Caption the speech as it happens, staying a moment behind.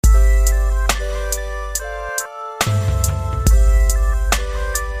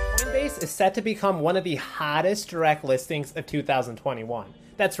set to become one of the hottest direct listings of 2021.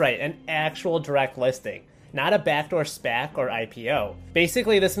 That's right, an actual direct listing, not a backdoor SPAC or IPO.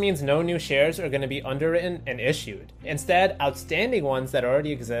 Basically, this means no new shares are going to be underwritten and issued. Instead, outstanding ones that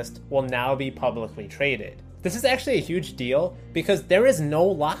already exist will now be publicly traded. This is actually a huge deal because there is no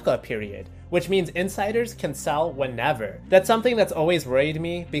lockup period, which means insiders can sell whenever. That's something that's always worried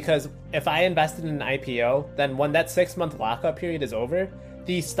me because if I invested in an IPO, then when that 6-month lockup period is over,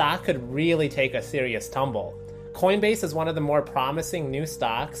 the stock could really take a serious tumble. Coinbase is one of the more promising new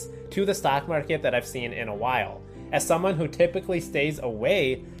stocks to the stock market that I've seen in a while. As someone who typically stays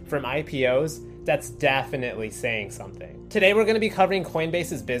away from IPOs, that's definitely saying something. Today we're going to be covering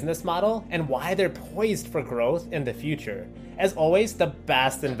Coinbase's business model and why they're poised for growth in the future. As always, the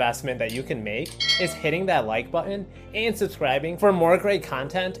best investment that you can make is hitting that like button and subscribing for more great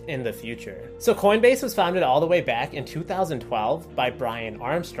content in the future. So Coinbase was founded all the way back in 2012 by Brian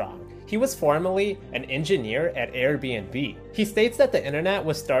Armstrong. He was formerly an engineer at Airbnb. He states that the internet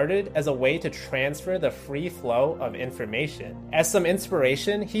was started as a way to transfer the free flow of information. As some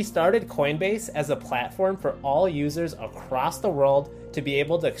inspiration, he started Coinbase as a platform for all users across the world to be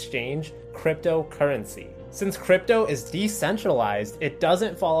able to exchange cryptocurrency. Since crypto is decentralized, it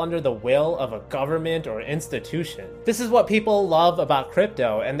doesn't fall under the will of a government or institution. This is what people love about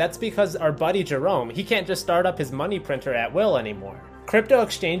crypto, and that's because our buddy Jerome, he can't just start up his money printer at will anymore. Crypto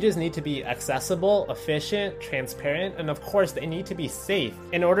exchanges need to be accessible, efficient, transparent, and of course they need to be safe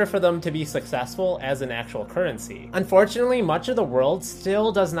in order for them to be successful as an actual currency. Unfortunately, much of the world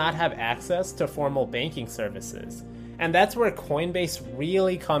still does not have access to formal banking services. And that's where Coinbase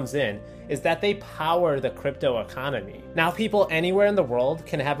really comes in, is that they power the crypto economy. Now people anywhere in the world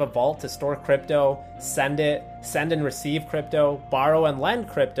can have a vault to store crypto, send and receive crypto, borrow and lend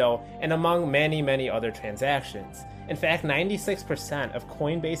crypto, and among many, many other transactions. In fact, 96% of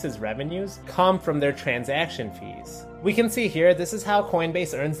Coinbase's revenues come from their transaction fees. We can see here, this is how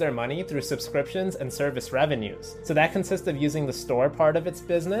Coinbase earns their money through subscriptions and service revenues. So that consists of using the store part of its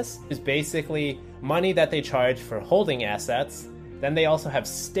business, which is basically money that they charge for holding assets. Then they also have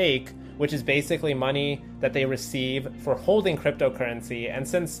stake, which is basically money that they receive for holding cryptocurrency. And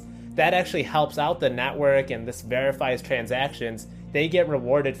since that actually helps out the network and this verifies transactions, they get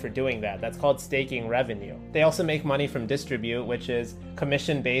rewarded for doing that. That's called staking revenue. They also make money from distribute, which is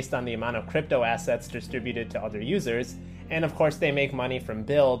commission based on the amount of crypto assets distributed to other users. And of course, they make money from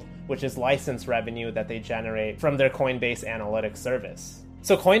build, which is license revenue that they generate from their Coinbase analytics service.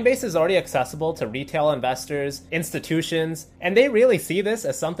 So Coinbase is already accessible to retail investors, institutions, and they really see this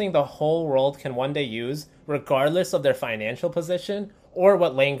as something the whole world can one day use, regardless of their financial position or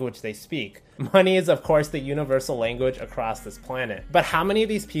what language they speak. Money is, of course, the universal language across this planet. But how many of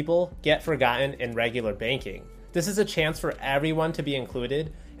these people get forgotten in regular banking? This is a chance for everyone to be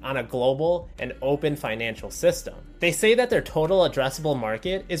included on a global and open financial system. They say that their total addressable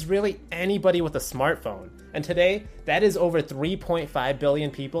market is really anybody with a smartphone. And today, that is over 3.5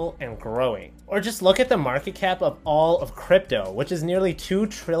 billion people and growing. Or just look at the market cap of all of crypto, which is nearly $2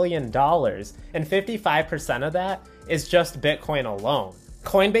 trillion, and 55% of that is just Bitcoin alone.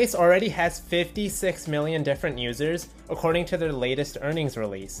 Coinbase already has 56 million different users, according to their latest earnings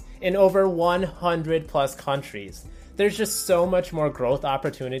release, in over 100 plus countries. There's just so much more growth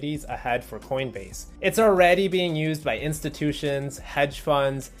opportunities ahead for Coinbase. It's already being used by institutions, hedge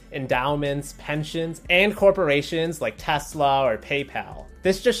funds, endowments, pensions, and corporations like Tesla or PayPal.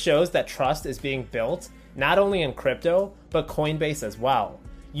 This just shows that trust is being built, not only in crypto, but Coinbase as well.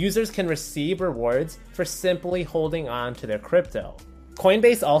 Users can receive rewards for simply holding on to their crypto.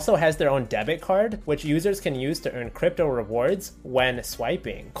 Coinbase also has their own debit card, which users can use to earn crypto rewards when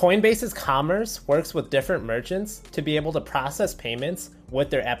swiping. Coinbase's commerce works with different merchants to be able to process payments with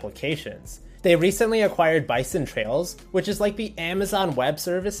their applications. They recently acquired Bison Trails, which is like the Amazon Web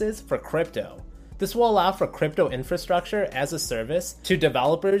Services for crypto. This will allow for crypto infrastructure as a service to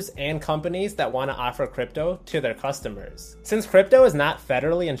developers and companies that want to offer crypto to their customers. Since crypto is not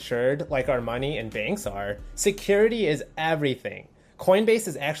federally insured like our money and banks are, security is everything. Coinbase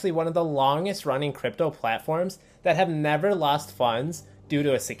is actually one of the longest running crypto platforms that have never lost funds due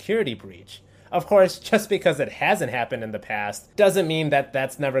to a security breach. Of course, just because it hasn't happened in the past doesn't mean that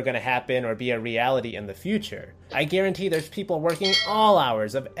that's never going to happen or be a reality in the future. I guarantee there's people working all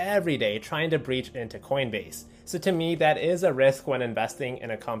hours of every day trying to breach into Coinbase. So to me, that is a risk when investing in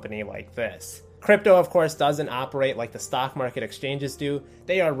a company like this. Crypto, of course, doesn't operate like the stock market exchanges do.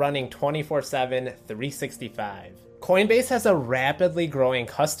 They are running 24/7, 365. Coinbase has a rapidly growing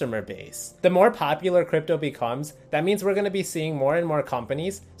customer base. The more popular crypto becomes, that means we're going to be seeing more and more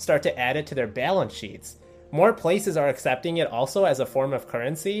companies start to add it to their balance sheets. More places are accepting it also as a form of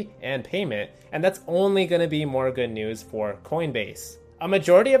currency and payment, and that's only going to be more good news for Coinbase. A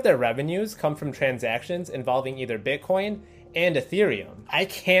majority of their revenues come from transactions involving either Bitcoin and Ethereum. I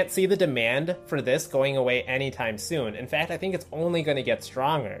can't see the demand for this going away anytime soon. In fact, I think it's only going to get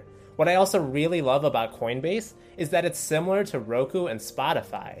stronger. What I also really love about Coinbase is that it's similar to Roku and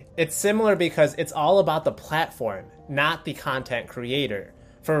Spotify. It's similar because it's all about the platform, not the content creator.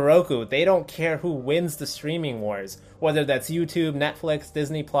 For Roku, they don't care who wins the streaming wars, whether that's YouTube, Netflix,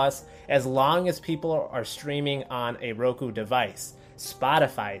 Disney+, as long as people are streaming on a Roku device.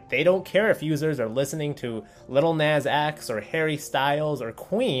 Spotify, they don't care if users are listening to Lil Nas X or Harry Styles or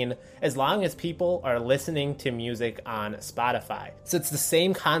Queen, as long as people are listening to music on Spotify. So it's the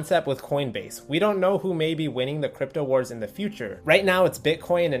same concept with Coinbase. We don't know who may be winning the crypto wars in the future. Right now it's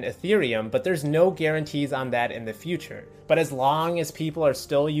Bitcoin and Ethereum, but there's no guarantees on that in the future. But as long as people are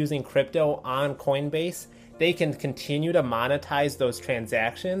still using crypto on Coinbase, they can continue to monetize those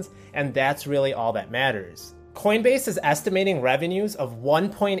transactions, and that's really all that matters. Coinbase is estimating revenues of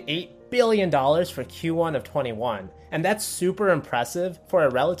 $1.8 billion for Q1 of 21, and that's super impressive for a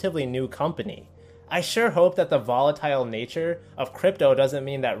relatively new company. I sure hope that the volatile nature of crypto doesn't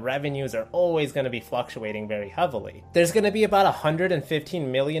mean that revenues are always going to be fluctuating very heavily. There's going to be about 115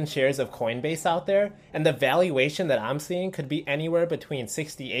 million shares of Coinbase out there, and the valuation that I'm seeing could be anywhere between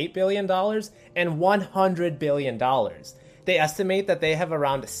 $68 billion and $100 billion. They estimate that they have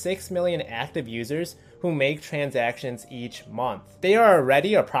around 6 million active users who make transactions each month. They are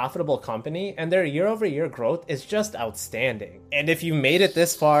already a profitable company, and their year-over-year growth is just outstanding. And if you made it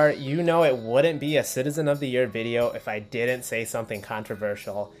this far, you know it wouldn't be a Citizen of the Year video if I didn't say something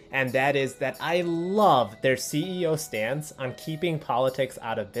controversial, and that is that I love their CEO stance on keeping politics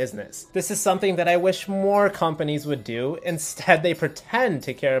out of business. This is something that I wish more companies would do. Instead, they pretend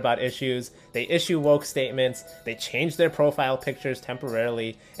to care about issues, they issue woke statements, they change their profile pictures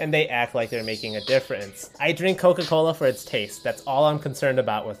temporarily, and they act like they're making a difference. I drink Coca-Cola for its taste. That's all I'm concerned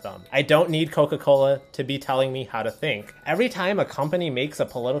about with them. I don't need Coca-Cola to be telling me how to think. Every time a company makes a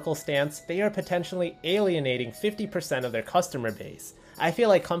political stance, they are potentially alienating 50% of their customer base. I feel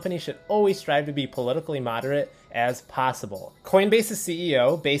like companies should always strive to be politically moderate as possible. Coinbase's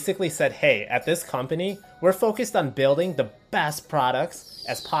CEO basically said, hey, at this company, we're focused on building the best products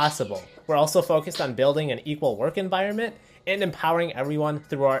as possible. We're also focused on building an equal work environment and empowering everyone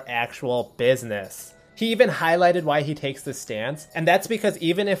through our actual business. He even highlighted why he takes this stance, and that's because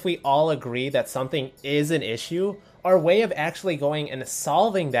even if we all agree that something is an issue, our way of actually going and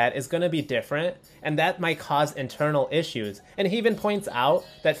solving that is going to be different, and that might cause internal issues. And he even points out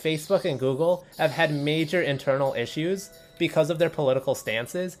that Facebook and Google have had major internal issues because of their political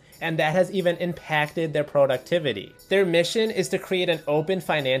stances, and that has even impacted their productivity. Their mission is to create an open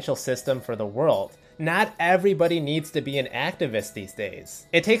financial system for the world. Not everybody needs to be an activist these days.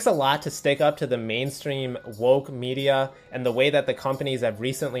 It takes a lot to stick up to the mainstream woke media and the way that the companies have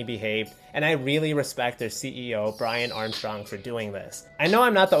recently behaved, and I really respect their CEO, Brian Armstrong, for doing this. I know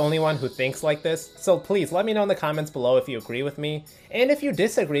I'm not the only one who thinks like this, so please let me know in the comments below if you agree with me, and if you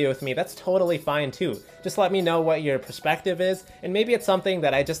disagree with me, that's totally fine too. Just let me know what your perspective is, and maybe it's something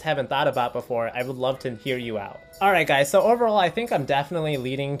that I just haven't thought about before. I would love to hear you out. Alright guys, so overall I think I'm definitely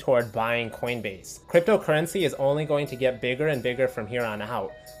leaning toward buying Coinbase. Cryptocurrency is only going to get bigger and bigger from here on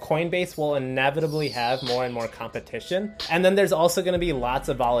out. Coinbase will inevitably have more and more competition, and then there's also going to be lots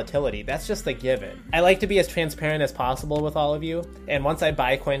of volatility. That's just a given. I like to be as transparent as possible with all of you, and once I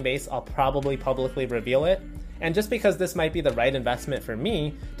buy Coinbase, I'll probably publicly reveal it. And just because this might be the right investment for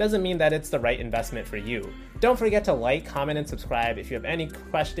me, doesn't mean that it's the right investment for you. Don't forget to like, comment, and subscribe if you have any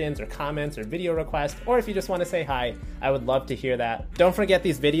questions or comments or video requests, or if you just want to say hi, I would love to hear that. Don't forget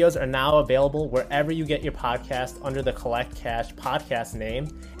these videos are now available wherever you get your podcast under the Collect Cash podcast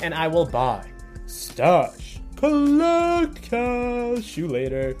name, and I will buy, stash, collect cash you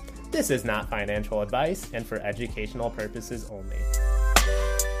later. This is not financial advice and for educational purposes only.